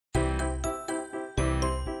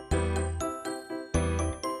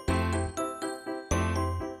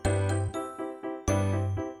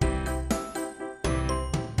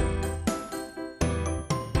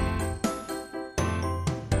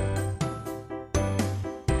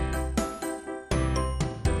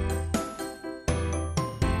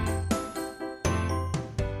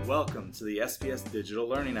Welcome to the SPS Digital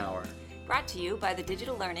Learning Hour. Brought to you by the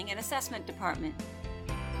Digital Learning and Assessment Department.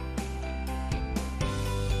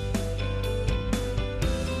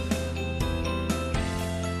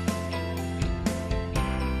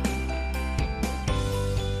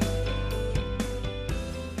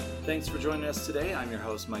 Thanks for joining us today. I'm your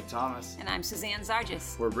host, Mike Thomas. And I'm Suzanne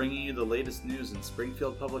Zargis. We're bringing you the latest news in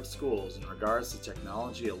Springfield Public Schools in regards to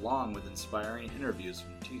technology, along with inspiring interviews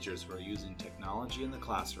from teachers who are using technology in the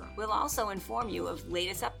classroom. We'll also inform you of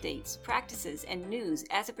latest updates, practices, and news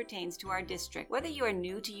as it pertains to our district. Whether you are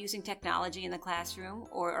new to using technology in the classroom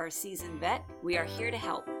or are a seasoned vet, we are here to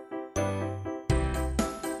help.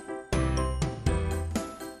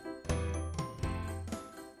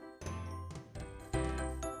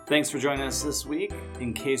 Thanks for joining us this week.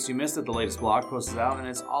 In case you missed it, the latest blog post is out, and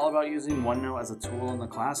it's all about using OneNote as a tool in the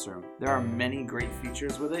classroom. There are many great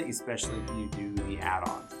features with it, especially if you do the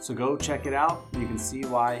add-ons. So go check it out. You can see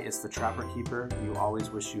why it's the trapper keeper you always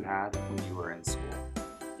wish you had when you were in school.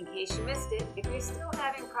 In case you missed it, if you're still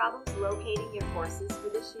having problems locating your courses for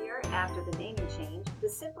this year after the naming change, the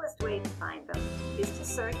simplest way to find them is to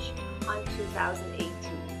search on 2018.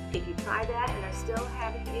 If you try that and are still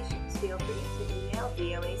having issues, feel free to email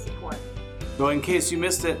DLA support. So in case you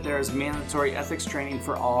missed it, there's mandatory ethics training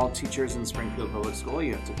for all teachers in Springfield Public School.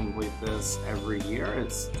 You have to complete this every year.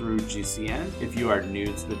 It's through GCN. If you are new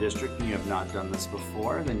to the district and you have not done this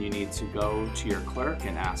before, then you need to go to your clerk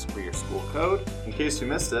and ask for your school code. In case you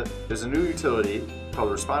missed it, there's a new utility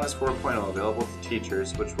called Respondus 4.0 available to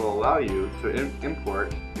teachers, which will allow you to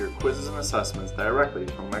import your quizzes and assessments directly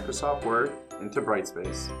from Microsoft Word into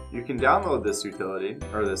Brightspace. You can download this utility,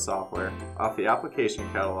 or this software, off the application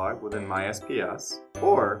catalog within MySPS,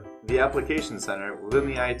 or the Application Center within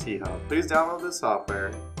the IT Hub. Please download this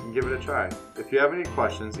software and give it a try. If you have any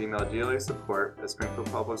questions, email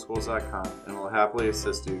dlaSupport@springfieldpublicschools.com and we'll happily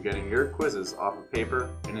assist you getting your quizzes off of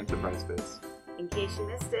paper and into Brightspace. In case you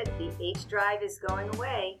missed it, the H drive is going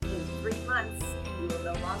away. In 3 months, you will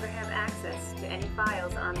no longer have access to any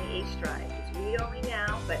files on the H drive. It's read-only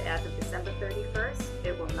now, but as of December 31st,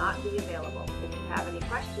 it will not be available. If you have any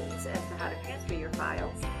questions as to how to transfer your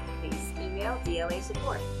files, please email DLA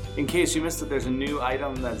support. In case you missed it, there's a new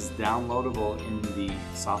item that's downloadable in the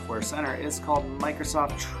Software Center. It's called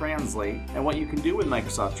Microsoft Translate. And what you can do with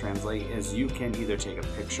Microsoft Translate is you can either take a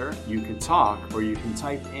picture, you can talk, or you can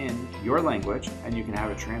type in your language and you can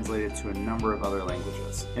have it translated to a number of other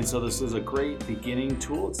languages. And so this is a great beginning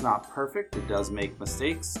tool. It's not perfect. It does make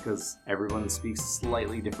mistakes because everyone speaks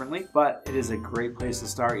slightly differently, but it is a great place to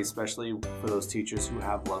start, especially for those teachers who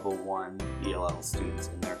have level 1 ELL students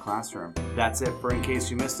in their classroom. That's it for In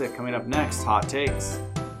Case You Missed It. Coming up next, Hot Takes.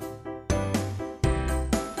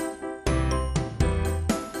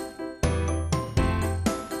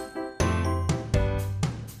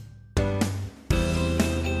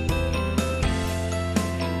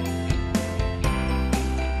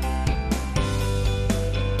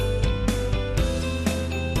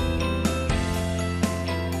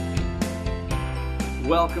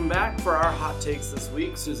 Welcome back for our Hot Takes this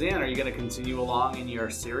week. Suzanne, are you going to continue along in your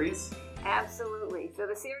series? Absolutely. So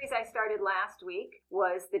the series I started last week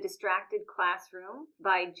was The Distracted Classroom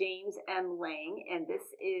by James M. Lang, and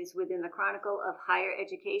this is within the Chronicle of Higher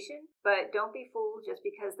Education. But don't be fooled just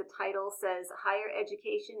because the title says higher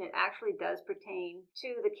education. It actually does pertain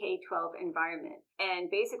to the K-12 environment.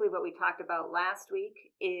 And basically what we talked about last week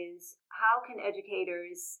is how can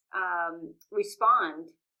educators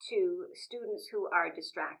respond to students who are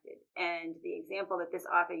distracted. And the example that this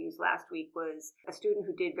author used last week was a student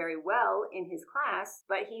who did very well in his class,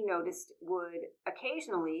 but he noticed would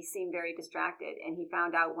occasionally seem very distracted. And he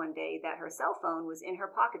found out one day that her cell phone was in her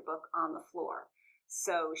pocketbook on the floor.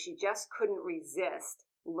 So she just couldn't resist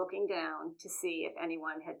looking down to see if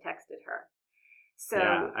anyone had texted her. So,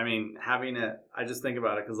 yeah, I mean, having it, I just think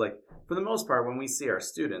about it because, like, for the most part, when we see our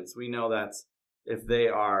students, we know that if they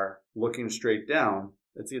are looking straight down,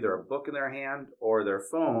 it's either a book in their hand or their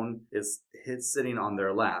phone is sitting on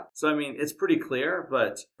their lap. So, I mean, it's pretty clear,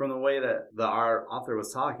 but from the way that our author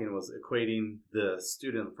was talking was equating the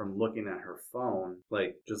student from looking at her phone,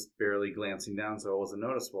 like just barely glancing down so it wasn't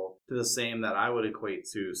noticeable, to the same that I would equate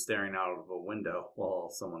to staring out of a window while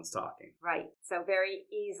someone's talking. Right. So very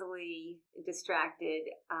easily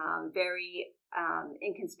distracted, very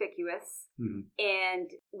inconspicuous. Mm-hmm. And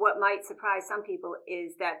what might surprise some people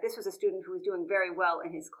is that this was a student who was doing very well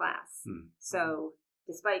in his class. Mm-hmm. So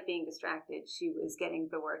despite being distracted, she was getting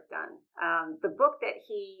the work done. The book that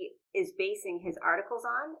he is basing his articles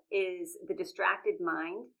on is The Distracted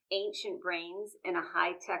Mind, Ancient Brains in a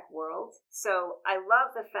High-Tech World. So I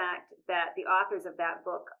love the fact that the authors of that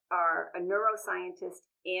book are a neuroscientist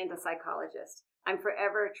and a psychologist. I'm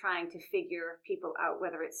forever trying to figure people out,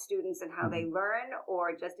 whether it's students and how they learn,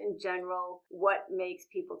 or just in general, what makes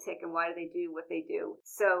people tick and why do they do what they do.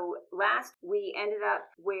 So last we ended up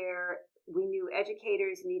where we knew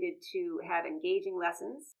educators needed to have engaging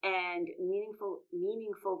lessons and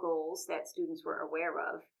meaningful goals that students were aware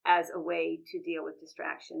of as a way to deal with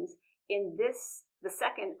distractions. In this, the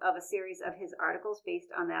second of a series of his articles based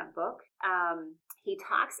on that book, he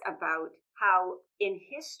talks about how in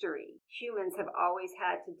history, humans have always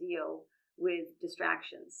had to deal with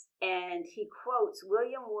distractions. And he quotes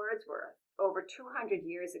William Wordsworth over 200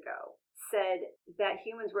 years ago, said that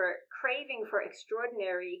humans were craving for an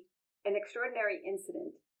extraordinary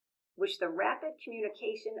incident, which the rapid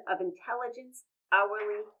communication of intelligence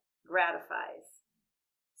hourly gratifies.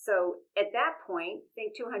 So at that point,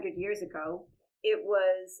 think 200 years ago, it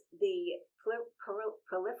was the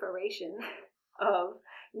proliferation of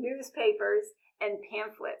newspapers and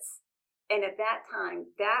pamphlets. And at that time,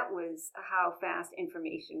 that was how fast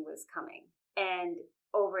information was coming. And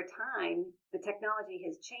over time, the technology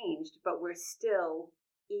has changed, but we're still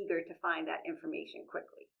eager to find that information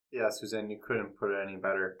quickly. Yeah, Suzanne, you couldn't put it any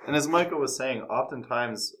better. And as Michael was saying,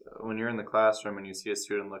 oftentimes when you're in the classroom and you see a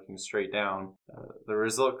student looking straight down, the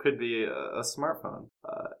result could be a smartphone.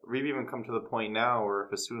 We've even come to the point now where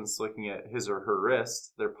if a student's looking at his or her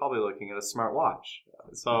wrist, they're probably looking at a smartwatch.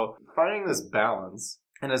 So finding this balance,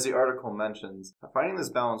 and as the article mentions, finding this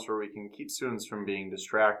balance where we can keep students from being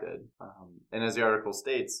distracted. And as the article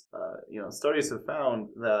states, studies have found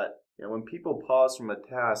that when people pause from a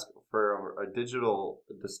task for a digital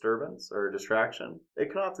disturbance or a distraction, it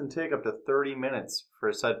can often take up to 30 minutes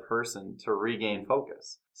for said person to regain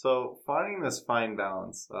focus. So finding this fine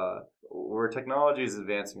balance, where technology is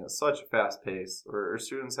advancing at such a fast pace, where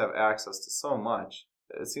students have access to so much,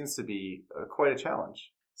 it seems to be quite a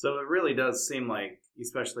challenge. So it really does seem like,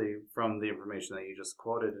 especially from the information that you just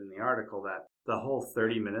quoted in the article, that the whole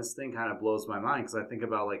 30 minutes thing kind of blows my mind, because I think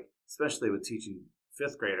about, like, especially with teaching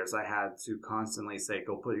fifth graders, I had to constantly say,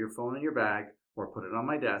 go put your phone in your bag or put it on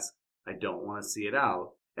my desk. I don't want to see it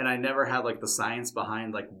out. And I never had like the science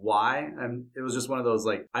behind like why. And it was just one of those,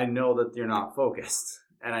 like, I know that you're not focused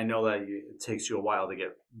and I know that it takes you a while to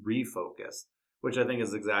get refocused, which I think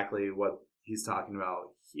is exactly what he's talking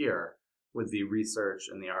about here with the research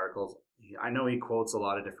and the articles. I know he quotes a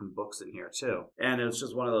lot of different books in here too. And it's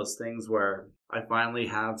just one of those things where I finally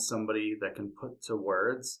have somebody that can put to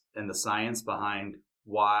words and the science behind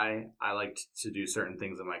why I like to do certain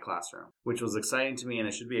things in my classroom, which was exciting to me, and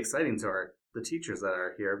it should be exciting to the teachers that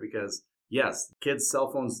are here, because yes, kids'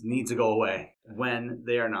 cell phones need to go away when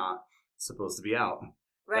they are not supposed to be out.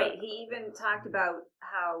 Right. He even talked about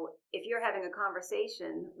how if you're having a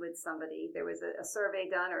conversation with somebody, there was a survey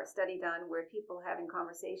done or a study done where people having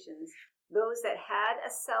conversations, those that had a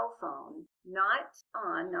cell phone, not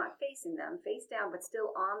facing them, face down, but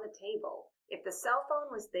still on the table, if the cell phone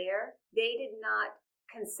was there, they did not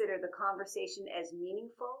consider the conversation as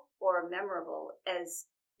meaningful or memorable as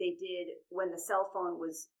they did when the cell phone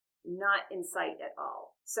was not in sight at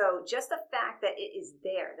all. So just the fact that it is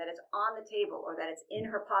there, that it's on the table, or that it's in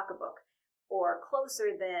her pocketbook, or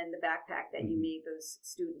closer than the backpack that you made those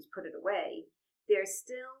students put it away, they're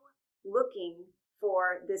still looking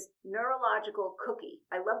for this neurological cookie.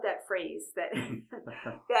 I love that phrase that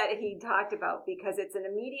that he talked about, because it's an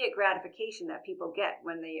immediate gratification that people get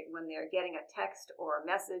when they're getting a text or a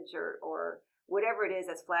message or whatever it is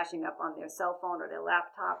that's flashing up on their cell phone or their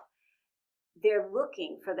laptop. They're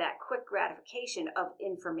looking for that quick gratification of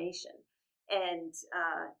information. And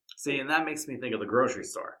see, and that makes me think of the grocery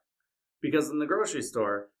store. Because in the grocery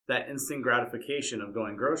store, that instant gratification of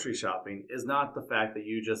going grocery shopping is not the fact that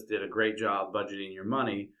you just did a great job budgeting your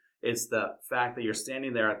money. It's the fact that you're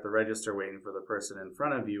standing there at the register waiting for the person in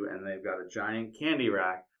front of you, and they've got a giant candy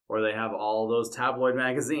rack, or they have all those tabloid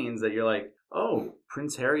magazines that you're like, oh,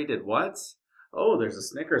 Prince Harry did what? Oh, there's a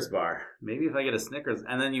Snickers bar. Maybe if I get a Snickers,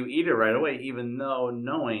 and then you eat it right away, even though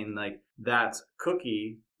knowing like that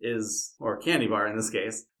cookie is, or candy bar in this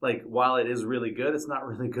case, like while it is really good, it's not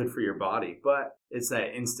really good for your body, but it's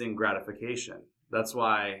that instant gratification. That's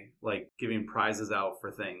why like giving prizes out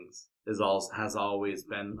for things has always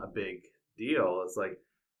been a big deal. It's like,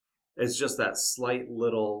 it's just that slight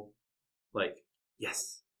little like,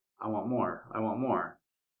 yes, I want more.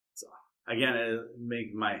 So again, it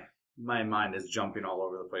make my mind is jumping all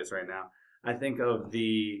over the place right now. I think of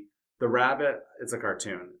the rabbit, it's a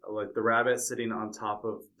cartoon, like the rabbit sitting on top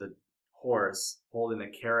of the horse, holding a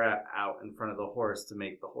carrot out in front of the horse to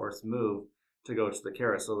make the horse move to go to the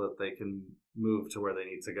carrot so that they can move to where they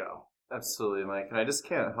need to go. Absolutely, Mike. And I just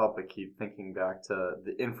can't help but keep thinking back to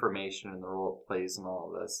the information and the role it plays in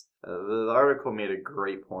all of this. The article made a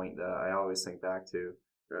great point that I always think back to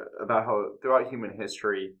about how throughout human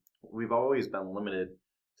history, we've always been limited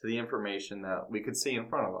to the information that we could see in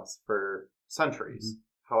front of us for centuries.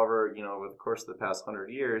 Mm-hmm. However, over the course of the past 100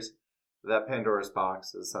 years, that Pandora's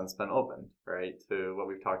box has since been opened, right, to what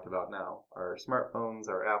we've talked about now, our smartphones,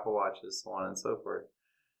 our Apple Watches, so on and so forth.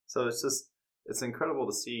 So it's incredible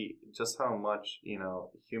to see just how much,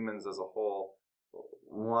 humans as a whole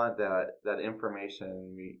want that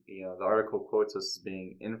information. The article quotes us as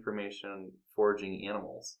being information foraging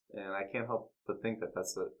animals. And I can't help but think that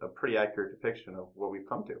that's a pretty accurate depiction of what we've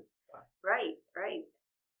come to. Right.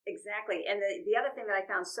 Exactly. And the other thing that I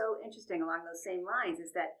found so interesting along those same lines is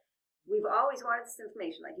that we've always wanted this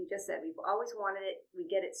information, like you just said. We've always wanted it. We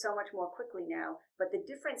get it so much more quickly now. But the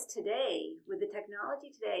difference today, with the technology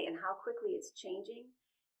today and how quickly it's changing,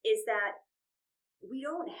 is that we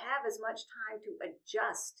don't have as much time to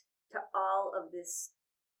adjust to all of this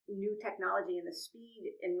new technology and the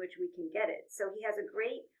speed in which we can get it. So he has a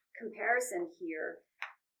great comparison here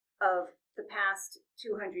of the past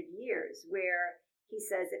 200 years, where he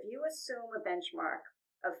says, if you assume a benchmark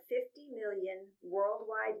of 50 million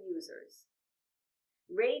worldwide users,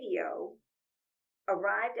 radio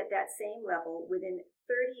arrived at that same level within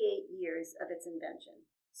 38 years of its invention.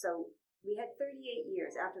 So we had 38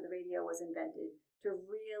 years after the radio was invented to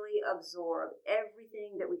really absorb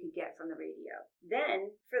everything that we could get from the radio.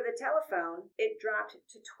 Then for the telephone, it dropped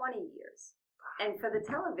to 20 years. And for the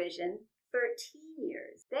television, 13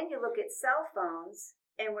 years. Then you look at cell phones,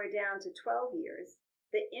 and we're down to 12 years.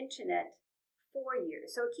 The internet, 4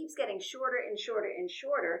 years. So it keeps getting shorter and shorter and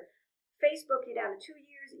shorter. Facebook, you're down to 2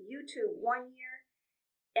 years. YouTube, 1 year.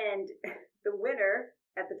 And the winner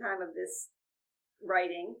at the time of this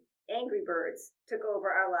writing, Angry Birds, took over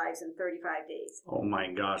our lives in 35 days. Oh my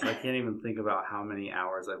gosh, I can't even think about how many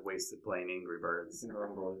hours I've wasted playing Angry Birds.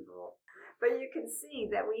 Unbelievable. But you can see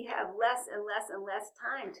that we have less and less and less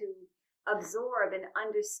time to absorb and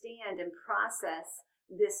understand and process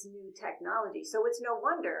this new technology. So it's no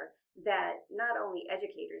wonder that not only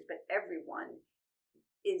educators, but everyone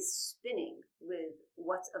is spinning with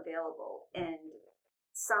what's available. And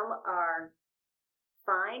some are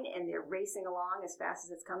fine and they're racing along as fast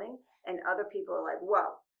as it's coming. And other people are like,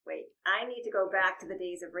 whoa, wait, I need to go back to the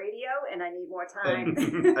days of radio and I need more time.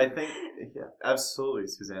 I think, yeah, absolutely,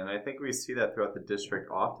 Suzanne. I think we see that throughout the district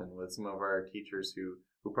often with some of our teachers who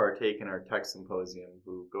partake in our tech symposium,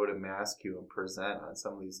 who go to MassCue and present on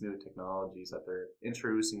some of these new technologies that they're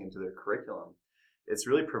introducing into their curriculum. It's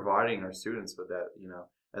really providing our students with that,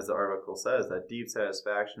 as the article says, that deep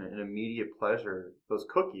satisfaction and immediate pleasure, those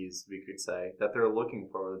cookies, we could say, that they're looking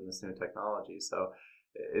for in this new technology. So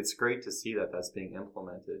it's great to see that that's being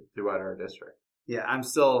implemented throughout our district. Yeah,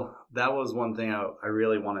 that was one thing I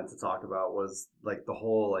really wanted to talk about, was like the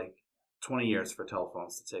whole 20 years for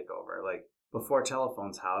telephones to take over. Like, before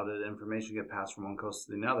telephones, how did information get passed from one coast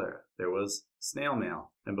to the other? There was snail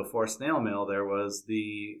mail. And before snail mail, there was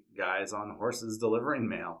the guys on horses delivering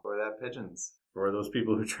mail. Or that pigeons. For those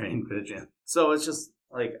people who train pigeons. So it's just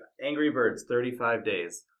like Angry Birds, 35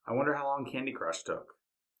 days. I wonder how long Candy Crush took.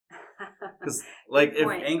 Because if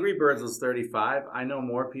Angry Birds was 35, I know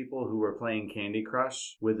more people who were playing Candy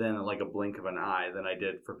Crush within a blink of an eye than I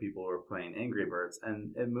did for people who were playing Angry Birds.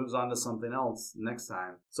 And it moves on to something else next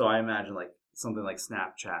time. So I imagine something like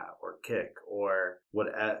Snapchat or Kik or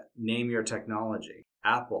name your technology.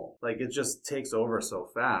 Apple. It just takes over so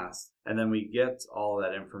fast. And then we get all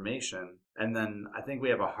that information. And then I think we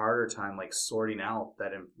have a harder time sorting out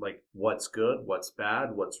that what's good, what's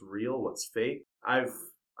bad, what's real, what's fake. I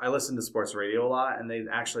listen to sports radio a lot, and they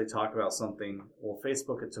actually talk about something. Well,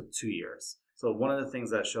 Facebook, it took 2 years. So one of the things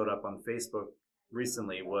that showed up on Facebook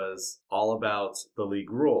recently was all about the league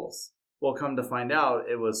rules. Well, come to find out,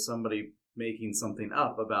 it was somebody making something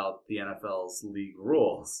up about the NFL's league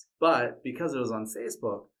rules. But because it was on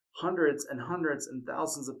Facebook, hundreds and hundreds and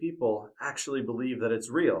thousands of people actually believe that it's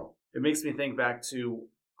real. It makes me think back to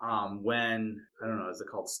when, I don't know, is it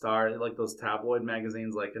called Star? Those tabloid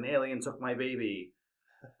magazines, an alien took my baby.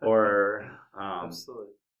 Or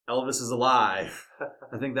Elvis is alive.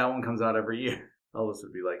 I think that one comes out every year. Elvis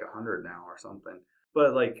would be 100 now or something.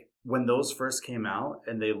 But when those first came out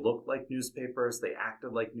and they looked like newspapers, they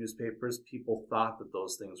acted like newspapers, people thought that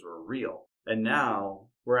those things were real. And now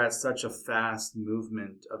we're at such a fast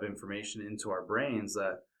movement of information into our brains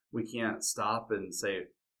that we can't stop and say,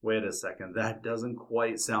 wait a second, that doesn't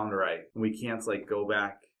quite sound right. We can't go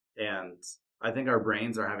back, and I think our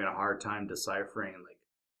brains are having a hard time deciphering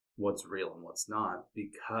what's real and what's not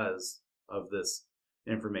because of this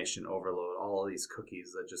information overload, all of these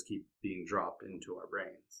cookies that just keep being dropped into our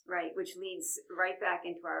brains. Right, which leads right back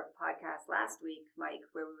into our podcast last week, Mike,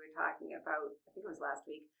 where we were talking about, I think it was last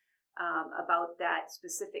week, about that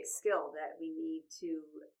specific skill that we need to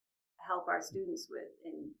help our students with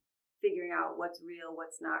in figuring out what's real,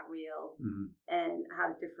 what's not real, and how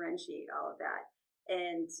to differentiate all of that.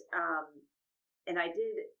 And I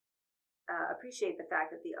did appreciate the fact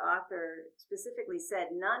that the author specifically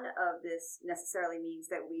said none of this necessarily means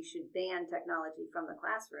that we should ban technology from the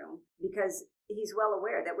classroom, because he's well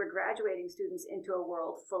aware that we're graduating students into a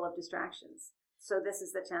world full of distractions. So this is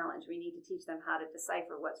the challenge. We need to teach them how to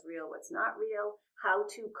decipher what's real, what's not real, how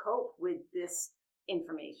to cope with this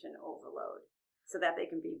information overload so that they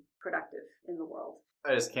can be productive in the world.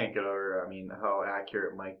 I just can't get over, how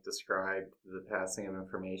accurate Mike described the passing of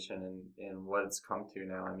information and what it's come to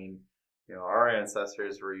now. Our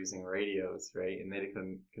ancestors were using radios, right? And they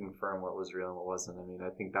couldn't confirm what was real and what wasn't. I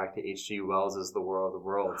think back to H.G. Wells' The War of the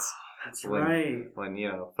Worlds. That's right. When,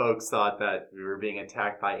 folks thought that we were being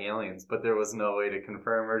attacked by aliens, but there was no way to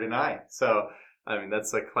confirm or deny. So,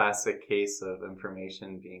 that's a classic case of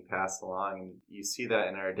information being passed along. And you see that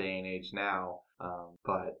in our day and age now.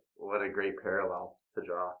 But what a great parallel to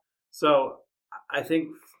draw. So I think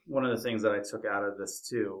one of the things that I took out of this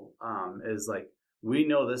too is we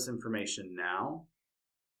know this information now.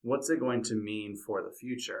 What's it going to mean for the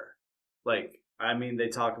future? They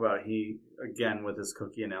talk about again, with this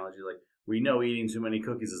cookie analogy, we know eating too many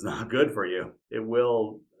cookies is not good for you. It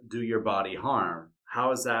will do your body harm.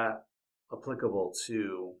 How is that applicable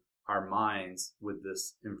to our minds with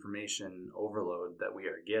this information overload that we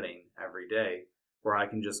are getting every day, where I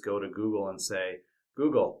can just go to Google and say,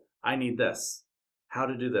 Google, I need this. How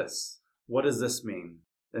to do this? What does this mean?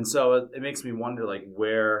 And so it makes me wonder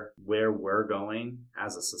where we're going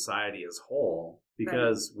as a society as a whole,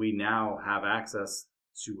 because we now have access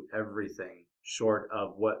to everything short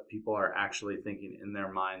of what people are actually thinking in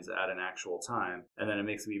their minds at an actual time. And then it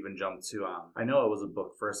makes me even jump to, I know it was a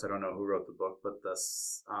book first. I don't know who wrote the book, but the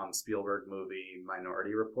Spielberg movie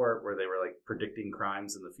Minority Report, where they were predicting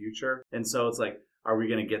crimes in the future. And so it's are we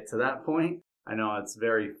going to get to that point? I know it's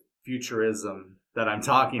very futurism that I'm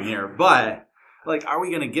talking here, but are we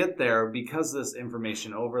going to get there because this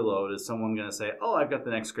information overload? Is someone going to say, oh, I've got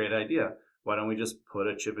the next great idea? Why don't we just put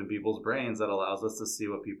a chip in people's brains that allows us to see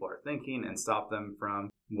what people are thinking and stop them from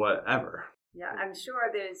whatever? Yeah, I'm sure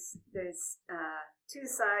there's two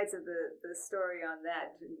sides of the story on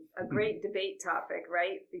that. A great debate topic,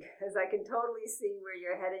 right? Because I can totally see where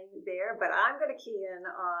you're heading there, but I'm going to key in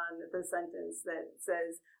on the sentence that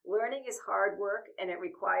says, learning is hard work and it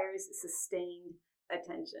requires sustained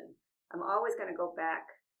attention. I'm always going to go back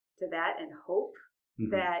to that and hope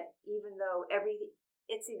that even though every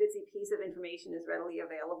itsy bitsy piece of information is readily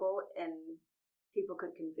available and people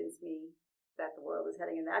could convince me that the world is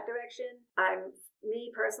heading in that direction,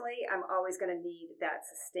 me personally, I'm always going to need that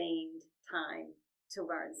sustained time to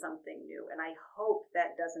learn something new. And I hope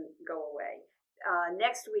that doesn't go away.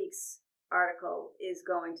 Next week's article is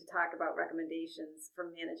going to talk about recommendations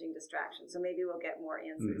for managing distractions. So maybe we'll get more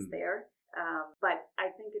answers there. But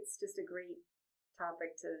I think it's just a great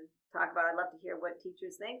topic to talk about. I'd love to hear what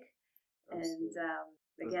teachers think. Absolutely.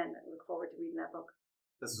 And again, I look forward to reading that book.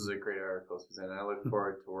 This was a great article, Suzanne. I look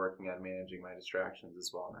forward to working on managing my distractions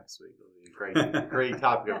as well next week. It'll be a great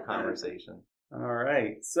topic of conversation. All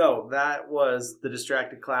right. So that was The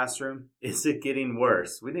Distracted Classroom. Is it getting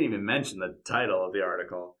worse? We didn't even mention the title of the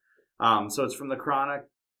article. So it's from the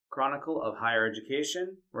Chronicle of Higher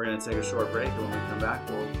Education. We're going to take a short break, and when we come back,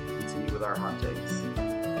 we'll continue with our hot takes.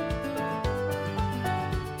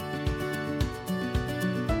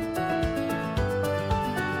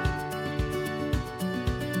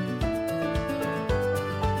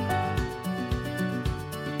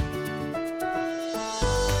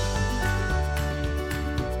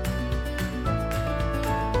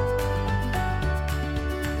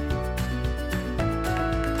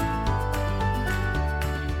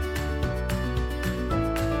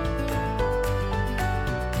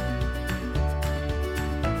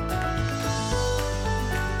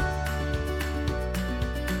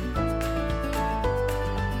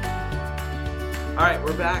 All right,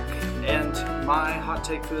 we're back, and my hot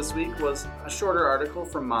take for this week was a shorter article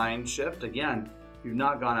from Mindshift. Again, if you've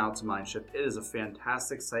not gone out to Mindshift, it is a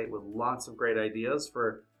fantastic site with lots of great ideas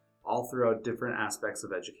for all throughout different aspects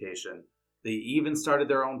of education. They even started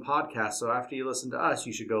their own podcast, so after you listen to us,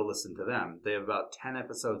 you should go listen to them. They have about 10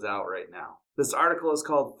 episodes out right now. This article is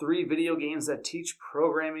called 3 Video Games That Teach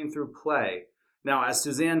Programming Through Play. Now, as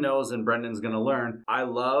Suzanne knows and Brendan's going to learn, I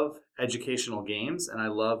love educational games, and I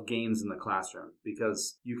love games in the classroom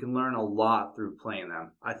because you can learn a lot through playing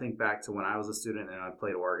them. I think back to when I was a student and I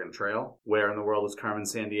played Oregon Trail. Where in the world was Carmen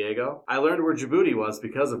Sandiego? I learned where Djibouti was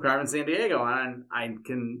because of Carmen Sandiego, and I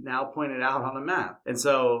can now point it out on a map. And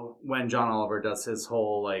so when John Oliver does his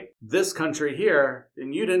whole, like, this country here,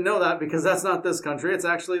 and you didn't know that because that's not this country, it's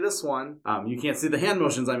actually this one. You can't see the hand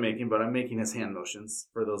motions I'm making, but I'm making his hand motions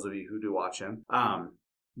for those of you who do watch him.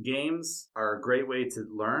 Games are a great way to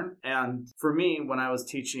learn. And for me, when I was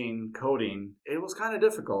teaching coding, it was kind of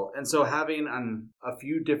difficult. And so having a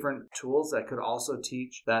few different tools that could also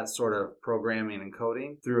teach that sort of programming and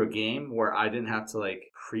coding through a game where I didn't have to like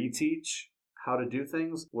pre-teach how to do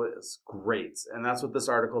things was great. And that's what this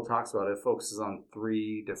article talks about. It focuses on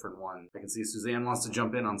 3 different ones. I can see Suzanne wants to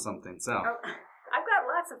jump in on something. So I've got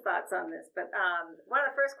lots of thoughts on this, but one of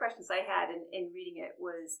the first questions I had in reading it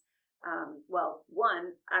was,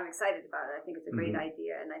 one, I'm excited about it. I think it's a great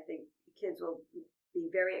idea, and I think kids will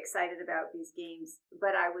be very excited about these games.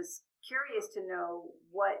 But I was curious to know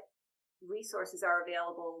what resources are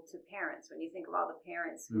available to parents. When you think of all the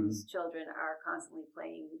parents whose children are constantly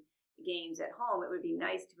playing games at home, it would be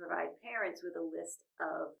nice to provide parents with a list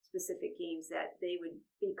of specific games that they would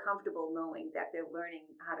be comfortable knowing that they're learning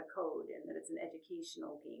how to code and that it's an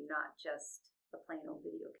educational game, not just a plain old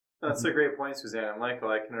video game. That's a great point, Suzanne. And Michael,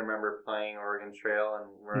 I can remember playing Oregon Trail and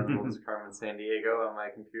Where in the World is Carmen Sandiego on my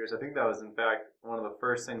computers. I think that was, in fact, one of the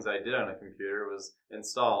first things I did on a computer was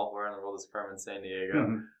install Where in the World is Carmen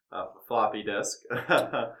Sandiego, a floppy disk.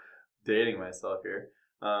 Dating myself here.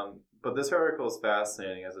 But this article is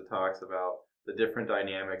fascinating as it talks about the different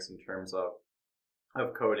dynamics in terms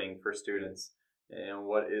of coding for students and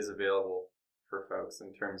what is available for folks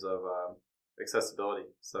in terms of accessibility.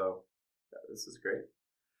 So this is great.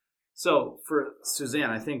 So for Suzanne,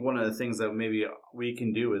 I think one of the things that maybe we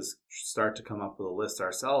can do is start to come up with a list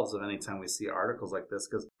ourselves of any time we see articles like this,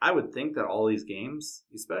 because I would think that all these games,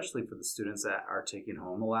 especially for the students that are taking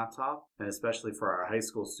home a laptop, and especially for our high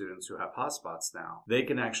school students who have hotspots now, they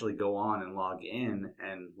can actually go on and log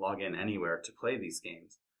in anywhere to play these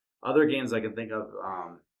games. Other games I can think of,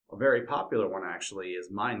 a very popular one actually is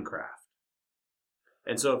Minecraft.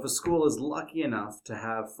 And so if a school is lucky enough to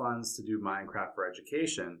have funds to do Minecraft for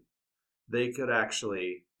education, they could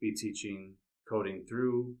actually be teaching coding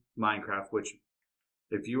through Minecraft, which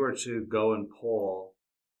if you were to go and poll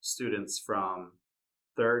students from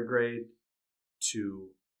 3rd grade to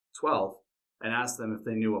 12th and ask them if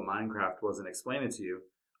they knew what Minecraft was and explain it to you,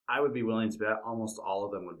 I would be willing to bet almost all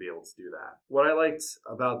of them would be able to do that. What I liked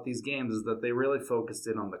about these games is that they really focused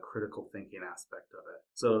in on the critical thinking aspect of it.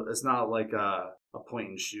 So it's not like a point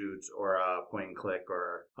and shoot or a point and click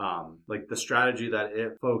or like the strategy that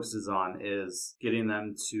it focuses on is getting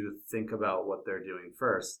them to think about what they're doing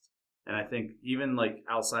first. And I think even like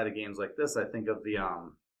outside of games like this, I think of the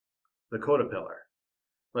Codapillar.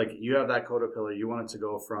 Like you have that Codapillar, you want it to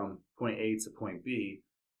go from point A to point B.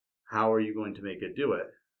 How are you going to make it do it?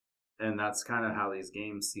 And that's kind of how these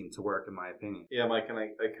games seem to work, in my opinion. Yeah, Mike, and I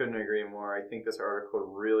couldn't agree more. I think this article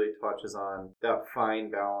really touches on that fine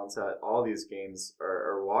balance that all these games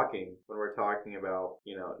are walking when we're talking about,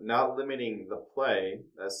 not limiting the play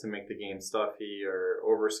as to make the game stuffy or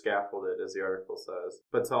over-scaffolded, as the article says,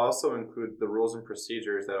 but to also include the rules and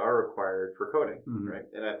procedures that are required for coding, right?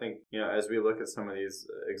 And I think, as we look at some of these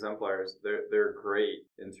exemplars, they're great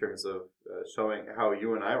in terms of showing how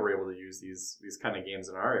you and I were able to use these kind of games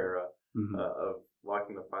in our era. Of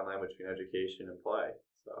walking the fine line between education and play.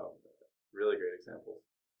 So, really great examples.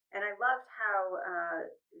 And I loved how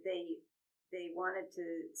they wanted to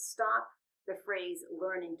stop the phrase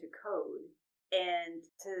 "learning to code" and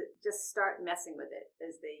to just start messing with it,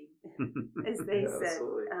 as they Yeah, said.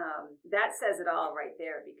 That says it all right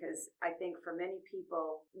there, because I think for many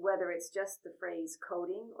people, whether it's just the phrase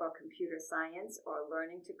coding or computer science or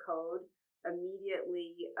learning to code,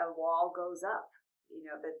 immediately a wall goes up.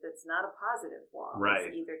 That's not a positive wall. Right.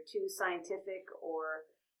 It's either too scientific or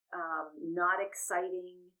not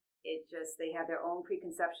exciting. They have their own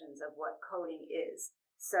preconceptions of what coding is.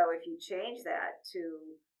 So if you change that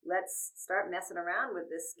to let's start messing around with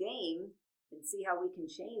this game and see how we can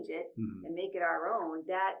change it and make it our own,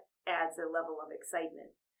 that adds a level of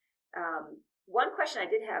excitement. One question I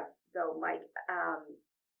did have, though, Mike,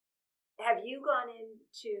 have you gone in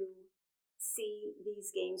to see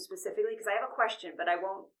these games specifically? Because I have a question, but I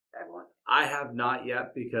won't. I have not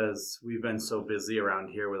yet, because we've been so busy around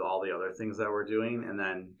here with all the other things that we're doing, and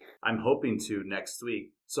then I'm hoping to next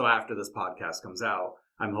week. So after this podcast comes out,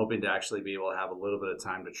 I'm hoping to actually be able to have a little bit of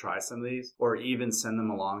time to try some of these, or even send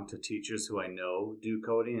them along to teachers who I know do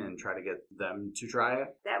coding and try to get them to try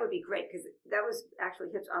it. That would be great, because that was actually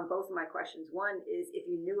hits on both of my questions. One is if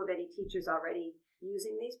you knew of any teachers already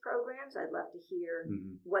using these programs, I'd love to hear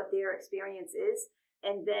what their experience is.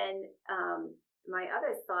 And then my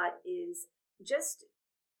other thought is just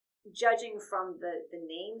judging from the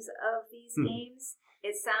names of these games,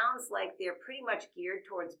 it sounds like they're pretty much geared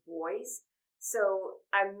towards boys. So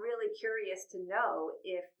I'm really curious to know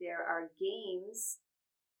if there are games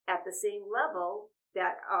at the same level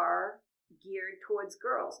that are geared towards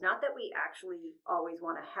girls. Not that we actually always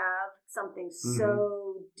want to have something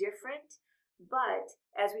so different, but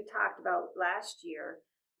as we talked about last year,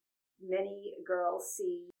 many girls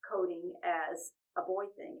see coding as a boy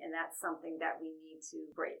thing, and that's something that we need to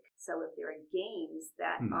break. So if there are games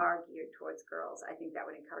that are geared towards girls, I think that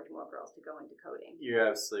would encourage more girls to go into coding. You're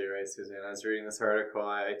absolutely right, Suzanne. I was reading this article.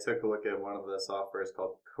 I took a look at one of the softwares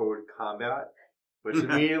called Code Combat, which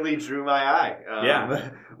immediately drew my eye.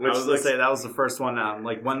 Which I was going to say that was the first one.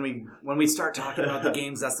 Like when we start talking about the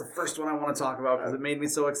games, that's the first one I want to talk about because it made me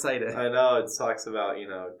so excited. I know it talks about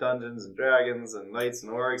Dungeons and Dragons and Knights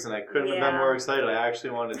and Orcs, and I couldn't have been more excited. I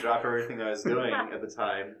actually wanted to drop everything I was doing at the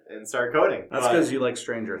time and start coding. That's because you like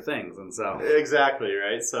Stranger Things, and so exactly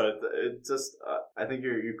right. So it just I think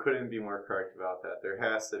you couldn't be more correct about that. There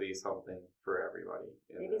has to be something for everybody.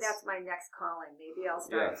 Maybe that's my next calling. Maybe I'll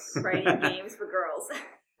start writing games for girls.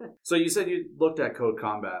 So you said you looked at Code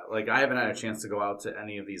Combat. Like, I haven't had a chance to go out to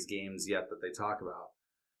any of these games yet that they talk about.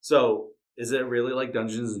 So is it really like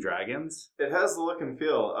Dungeons and Dragons? It has the look and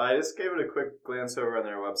feel. I just gave it a quick glance over on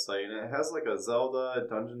their website, and it has like a Zelda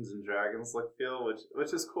Dungeons and Dragons look feel,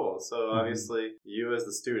 which is cool. So obviously, you as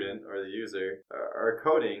the student or the user are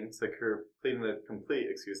coding to complete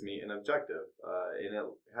an objective, and it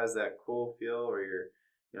has that cool feel where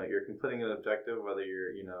you're completing an objective, whether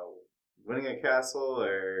you're winning a castle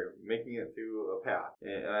or making it through a path.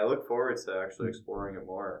 And I look forward to actually exploring it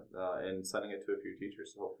more and sending it to a few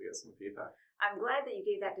teachers to hopefully get some feedback. I'm glad that you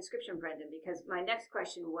gave that description, Brendan, because my next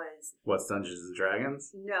question was... What's Dungeons and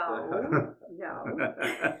Dragons? No.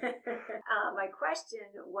 My question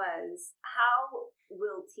was, how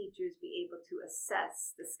will teachers be able to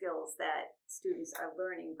assess the skills that students are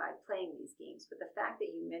learning by playing these games? But the fact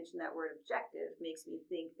that you mentioned that word objective makes me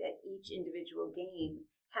think that each individual game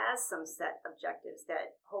has some set objectives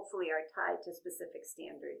that hopefully are tied to specific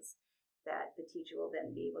standards that the teacher will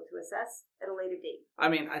then be able to assess at a later date. I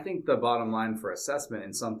mean, I think the bottom line for assessment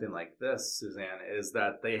in something like this, Suzanne, is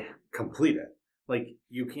that they complete it. Like,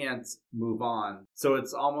 you can't move on. So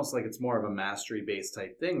it's almost like it's more of a mastery-based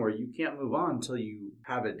type thing where you can't move on until you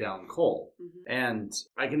have it down cold. And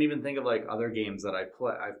I can even think of like other games that I've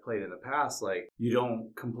played in the past. Like, you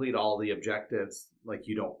don't complete all the objectives, like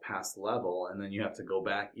you don't pass the level, and then you have to go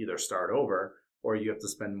back, either start over, or you have to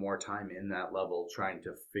spend more time in that level trying to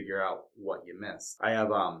figure out what you missed. I have,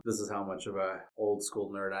 this is how much of a old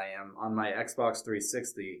school nerd I am. On my Xbox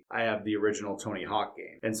 360, I have the original Tony Hawk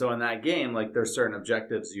game. And so in that game, like, there's certain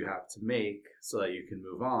objectives you have to make so that you can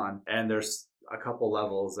move on. And there's a couple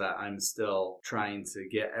levels that I'm still trying to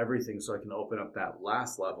get everything so I can open up that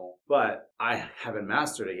last level. But I haven't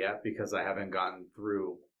mastered it yet because I haven't gotten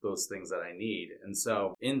through those things that I need. And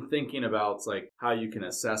so in thinking about like how you can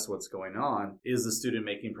assess what's going on, is the student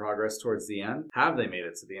making progress towards the end? Have they made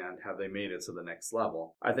it to the end? Have they made it to the next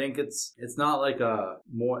level? I think it's not like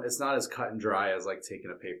it's not as cut and dry as like taking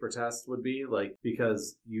a paper test would be, like,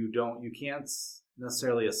 because you can't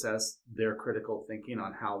necessarily assess their critical thinking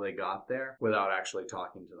on how they got there without actually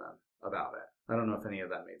talking to them about it. I don't know if any of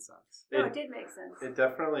that made sense. No, it did make sense. It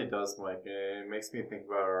definitely does, Mike. It makes me think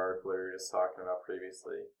about our article we were just talking about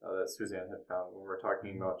previously that Suzanne had found when we're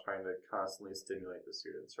talking about trying to constantly stimulate the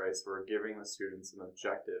students, right? So we're giving the students an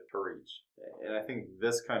objective to reach. And I think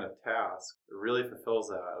this kind of task really fulfills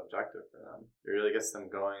that objective for them. It really gets them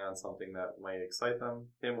going on something that might excite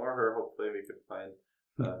them, him or her. Hopefully we could find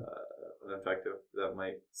an objective that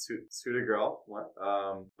might suit a girl.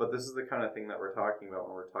 But this is the kind of thing that we're talking about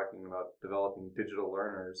when we're talking about developing digital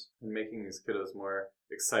learners and making these kiddos more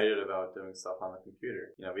excited about doing stuff on the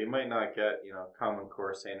computer. We might not get Common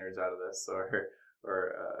Core standards out of this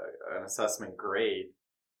or an assessment grade,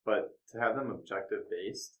 but to have them objective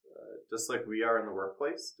based, just like we are in the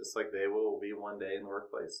workplace, just like they will be one day in the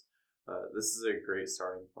workplace. This is a great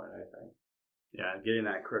starting point, I think. Yeah, getting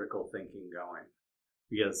that critical thinking going.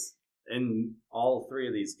 Because all three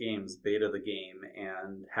of these games, Beta the Game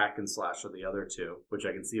and Hack and Slash are the other two, which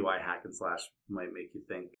I can see why Hack and Slash might make you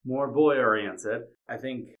think more boy-oriented. I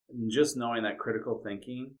think just knowing that critical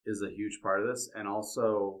thinking is a huge part of this, and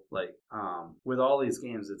also with all these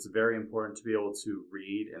games, it's very important to be able to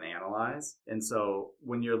read and analyze. And so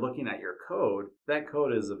when you're looking at your code, that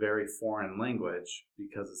code is a very foreign language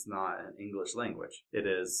because it's not an English language. It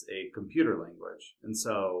is a computer language. And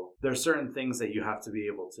so there's certain things that you have to be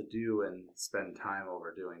able to do and spend time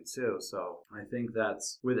over doing too. So I think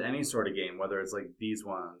that's with any sort of game, whether it's like these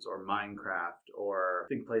ones or Minecraft, or I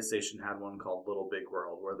think PlayStation had one called Little Big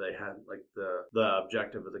World, where they had like the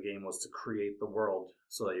objective of the game was to create the world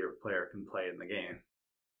so that your player can play in the game.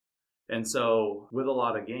 And so with a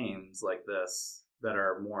lot of games like this that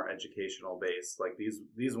are more educational based, like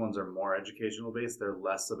these ones are more educational based. They're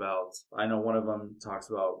less about, I know one of them talks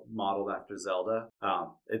about modeled after Zelda.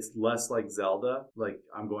 It's less like Zelda, like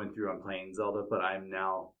I'm playing Zelda, but I'm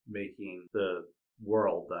now making the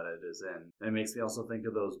world that it is in. It makes me also think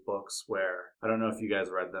of those books where, I don't know if you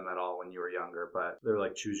guys read them at all when you were younger, but they're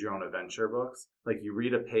like choose your own adventure books. Like you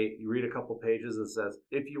read a couple pages that says,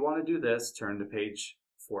 if you want to do this, turn to page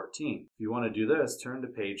 14. If you want to do this, turn to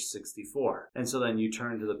page 64. And so then you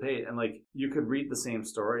turn to the page, and like you could read the same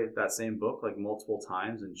story, that same book, like multiple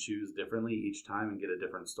times and choose differently each time and get a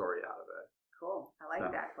different story out of it. Cool. I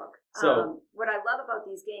like that book. So what I love about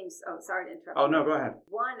these games, sorry to interrupt. Oh, no, go ahead.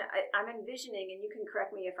 One, I'm envisioning, and you can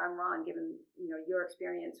correct me if I'm wrong, given your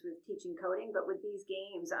experience with teaching coding, but with these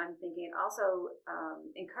games, I'm thinking it also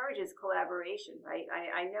encourages collaboration, right?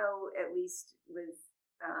 I know at least with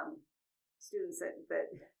students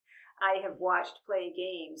that I have watched play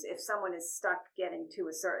games, if someone is stuck getting to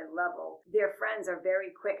a certain level, their friends are very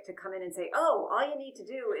quick to come in and say, oh, all you need to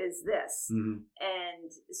do is this. Mm-hmm. And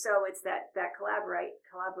so it's that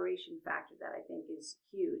collaboration factor that I think is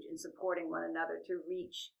huge in supporting one another to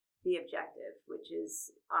reach the objective, which is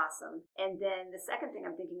awesome. And then the second thing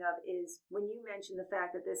I'm thinking of is when you mentioned the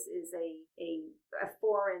fact that this is a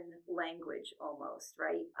foreign language almost,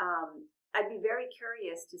 right? I'd be very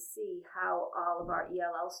curious to see how all of our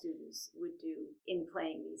ELL students would do in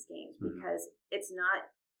playing these games, because it's not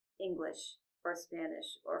English or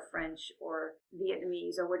Spanish or French or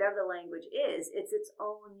Vietnamese or whatever the language is. It's its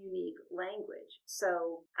own unique language.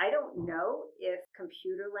 So I don't know if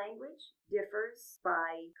computer language differs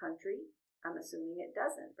by country. I'm assuming it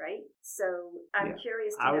doesn't, right? So I'm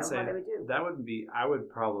curious to know how they would do. I would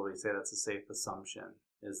probably say that's a safe assumption,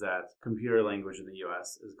 is that computer language in the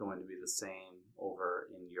US is going to be the same over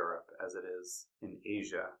in Europe as it is in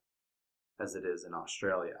Asia, as it is in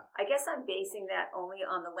Australia. I guess I'm basing that only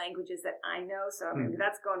on the languages that I know. So I mean,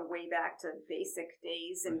 that's going way back to basic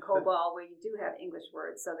days in COBOL where you do have English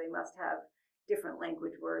words, so they must have different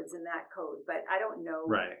language words in that code. But I don't know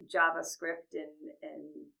JavaScript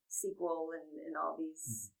and SQL and all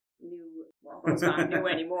these new, well, it's not new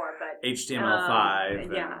anymore, but HTML5.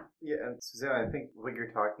 And Susanna, I think what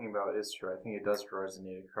you're talking about is true. I think it does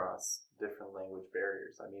resonate across different language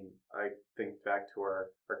barriers. I mean, I think back to our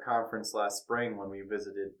conference last spring when we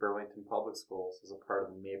visited Burlington Public Schools as a part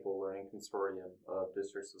of the Maple Learning Consortium of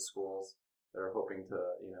districts of schools that are hoping to,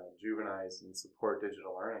 juvenize and support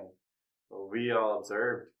digital learning. Well, we all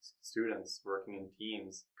observed students working in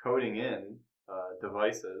teams coding in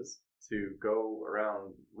devices to go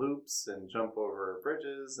around loops and jump over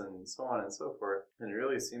bridges and so on and so forth. And it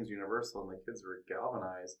really seems universal, and the kids were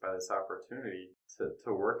galvanized by this opportunity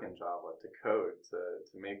to work in Java, to code,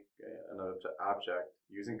 to make an object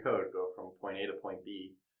using code go from point A to point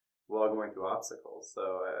B while going through obstacles. So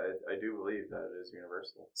I do believe that it is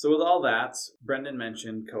universal. So with all that, Brendan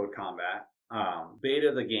mentioned Code Combat.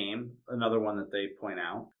 Beta the Game, another one that they point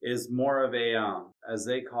out, is more of a, as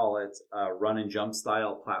they call it, a run and jump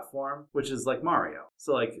style platform, which is like Mario.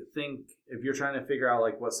 So like think if you're trying to figure out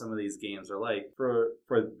like what some of these games are like for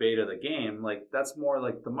Beta the Game, like that's more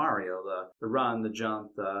like the Mario, the run, the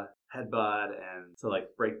jump, the headbutt, and to like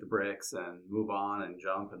break the bricks and move on and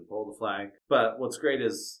jump and pull the flag. But what's great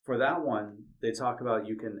is for that one, they talk about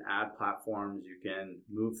you can add platforms, you can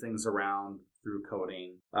move things around through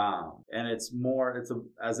coding, and it's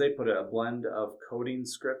as they put it, a blend of coding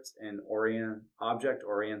script and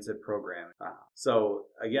object-oriented programming. So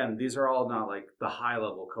again, these are all not like the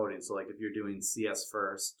high-level coding. So like if you're doing CS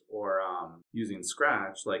first or using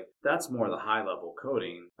Scratch, like that's more the high-level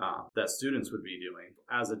coding that students would be doing.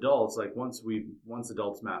 As adults, like once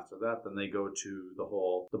adults master that, then they go to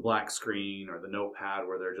the black screen or the notepad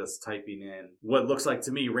where they're just typing in what looks like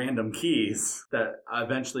to me random keys that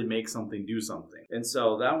eventually make something do something. And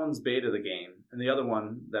so that one's Beta the Game. And the other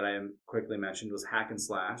one that I quickly mentioned was Hack and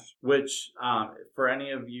Slash, which for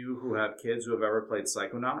any of you who have kids who have ever played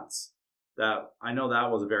Psychonauts, I know that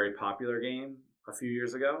was a very popular game a few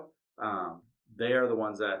years ago. They are the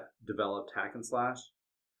ones that developed Hack and Slash,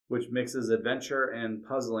 which mixes adventure and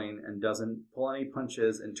puzzling and doesn't pull any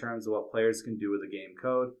punches in terms of what players can do with the game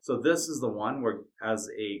code. So this is the one where, as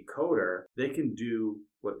a coder, they can do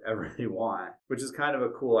whatever they want, which is kind of a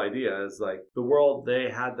cool idea. Is like the world, they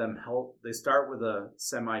had them help. They start with a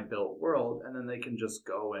semi-built world, and then they can just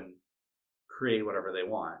go and create whatever they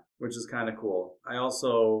want, which is kind of cool. I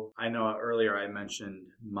know earlier I mentioned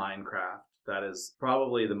Minecraft. That is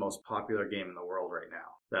probably the most popular game in the world right now.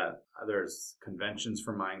 That there's conventions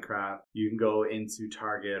for Minecraft. You can go into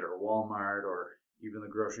Target or Walmart or even the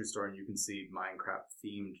grocery store and you can see Minecraft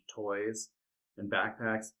themed toys and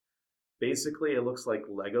backpacks. Basically, it looks like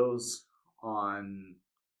Legos on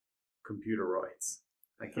computeroids.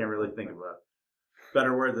 I can't really think of a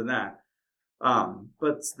better word than that.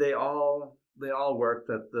 But they all work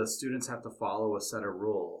that the students have to follow a set of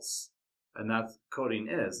rules. And that's coding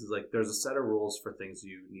is like there's a set of rules for things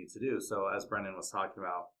you need to do. So as Brendan was talking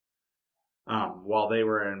about, while they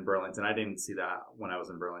were in Burlington, I didn't see that when I was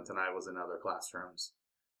in Burlington. I was in other classrooms.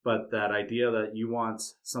 But that idea that you want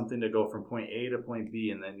something to go from point A to point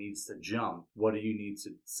B and then needs to jump, what do you need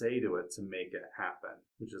to say to it to make it happen?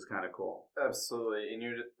 Which is kind of cool. Absolutely. And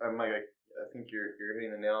I think you're hitting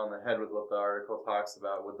the nail on the head with what the article talks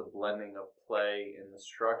about with the blending of play and the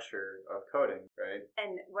structure of coding, right?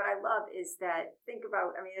 And what I love is that,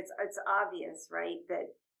 it's obvious, right,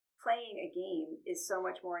 that playing a game is so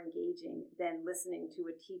much more engaging than listening to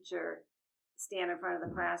a teacher stand in front of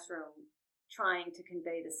the classroom trying to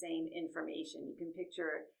convey the same information. You can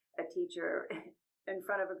picture a teacher in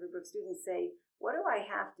front of a group of students say, what do I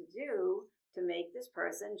have to do to make this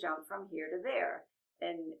person jump from here to there?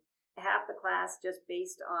 And half the class, just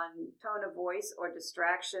based on tone of voice or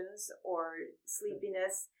distractions or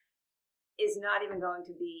sleepiness, is not even going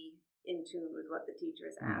to be in tune with what the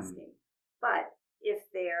teacher is asking. But if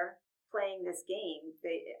they're playing this game,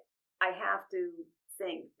 I have to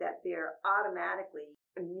think that they're automatically,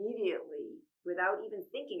 immediately, without even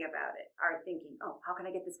thinking about it, are thinking, oh, how can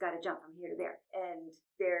I get this guy to jump from here to there? And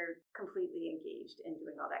they're completely engaged in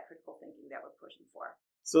doing all that critical thinking that we're pushing for.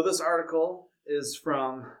 So this article is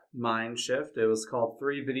from Mindshift. It was called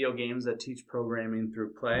 3 Video Games That Teach Programming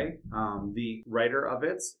Through Play. The writer of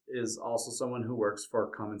it is also someone who works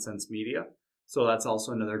for Common Sense Media. So that's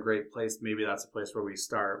also another great place. Maybe that's a place where we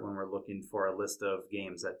start when we're looking for a list of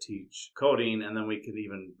games that teach coding. And then we could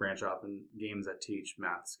even branch off in games that teach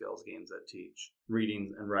math skills, games that teach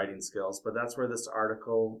reading and writing skills. But that's where this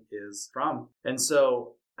article is from. And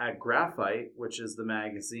so at Graphite, which is the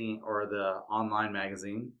magazine or the online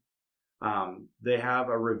magazine, they have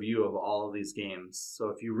a review of all of these games. So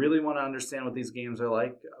if you really want to understand what these games are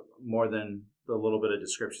like, more than the little bit of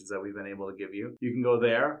descriptions that we've been able to give you, you can go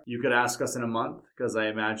there. You could ask us in a month, because I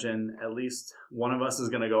imagine at least one of us is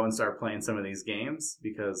going to go and start playing some of these games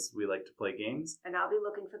because we like to play games. And I'll be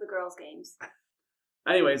looking for the girls' games.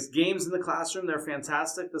 Anyways, games in the classroom, they're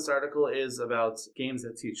fantastic. This article is about games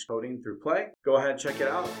that teach coding through play. Go ahead, check it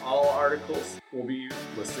out. All articles will be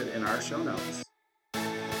listed in our show notes.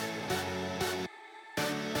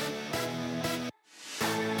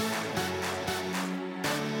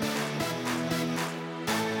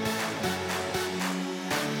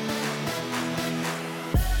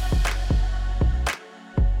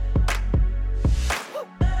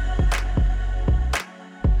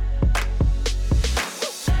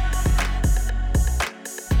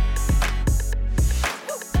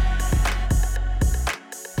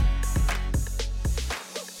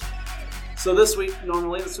 So this week,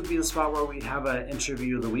 normally this would be the spot where we have an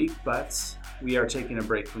interview of the week, but we are taking a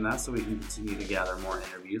break from that so we can continue to gather more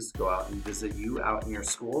interviews, go out and visit you out in your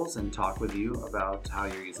schools and talk with you about how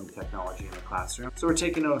you're using technology in the classroom. So we're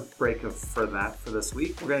taking a break for that for this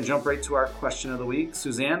week. We're going to jump right to our question of the week.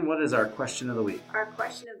 Suzanne, what is our question of the week? Our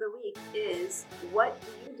question of the week is, what do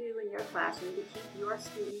you do in your classroom to keep your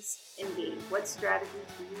students engaged? What strategies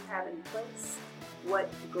do you have in place? What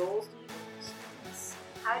goals do you have for students?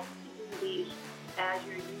 How do you engaged as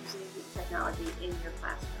you're using technology in your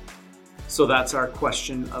classroom? So that's our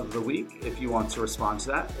question of the week. If you want to respond to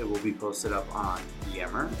that, it will be posted up on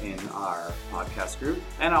Yammer in our podcast group.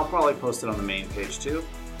 And I'll probably post it on the main page too.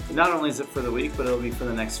 And not only is it for the week, but it'll be for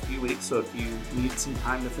the next few weeks. So if you need some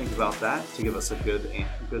time to think about that, to give us a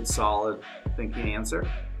good solid thinking answer,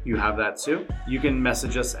 you have that too. You can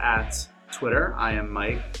message us at Twitter. I am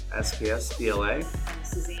Mike, SPSDLA. I'm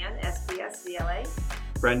Suzanne, SPSDLA.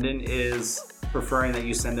 Brendan is preferring that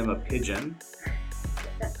you send him a pigeon.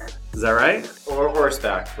 Is that right? Or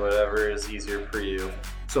horseback, whatever is easier for you.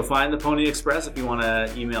 So find the Pony Express if you want to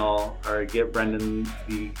email or give Brendan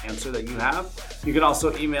the answer that you have. You can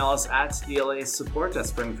also email us at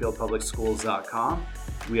dlasupport@springfieldpublicschools.com.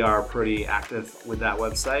 We are pretty active with that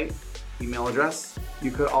website email address.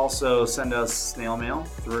 You could also send us snail mail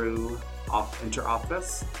through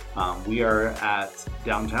Interoffice. We are at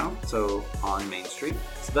downtown, so on Main Street.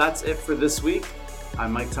 So that's it for this week.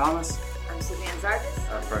 I'm Mike Thomas. I'm Suzanne Zarvis.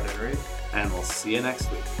 I'm Brendan Reed. And we'll see you next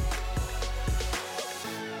week.